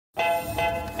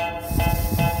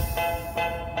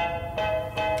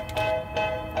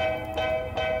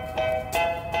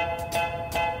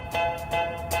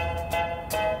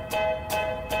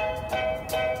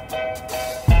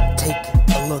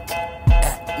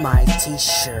my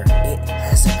t-shirt, it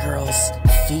has a girl's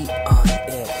feet on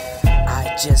it.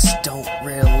 I just don't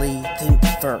really think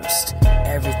first.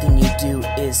 Everything you do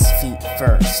is feet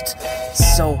first.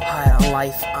 So high on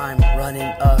life, I'm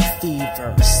running a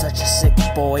fever. Such a sick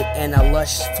boy and I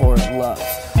lust for love.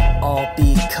 All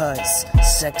because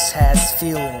sex has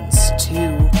feelings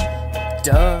too.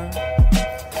 Duh.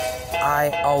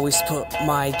 I always put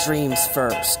my dreams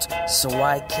first. So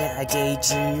why can't I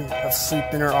daydream of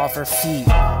sweeping her off her feet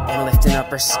and lifting up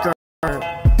her skirt?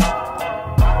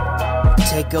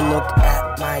 Take a look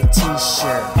at my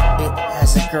t-shirt, it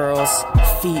has a girl's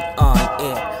feet on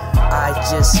it. I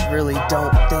just really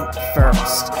don't think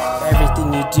first.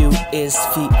 Everything you do is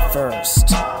feet first.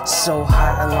 So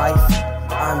high on life,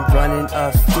 I'm running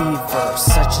a fever.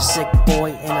 Such a sick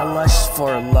boy and I lust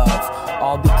for love.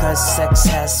 All because sex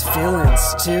has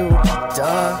feelings too.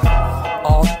 Duh.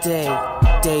 All day,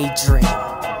 daydream.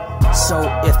 So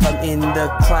if I'm in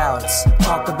the clouds,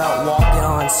 talk about walking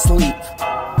on sleep.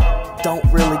 Don't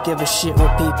really give a shit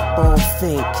what people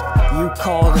think. You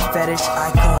call it a fetish,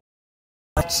 I call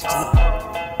it HD.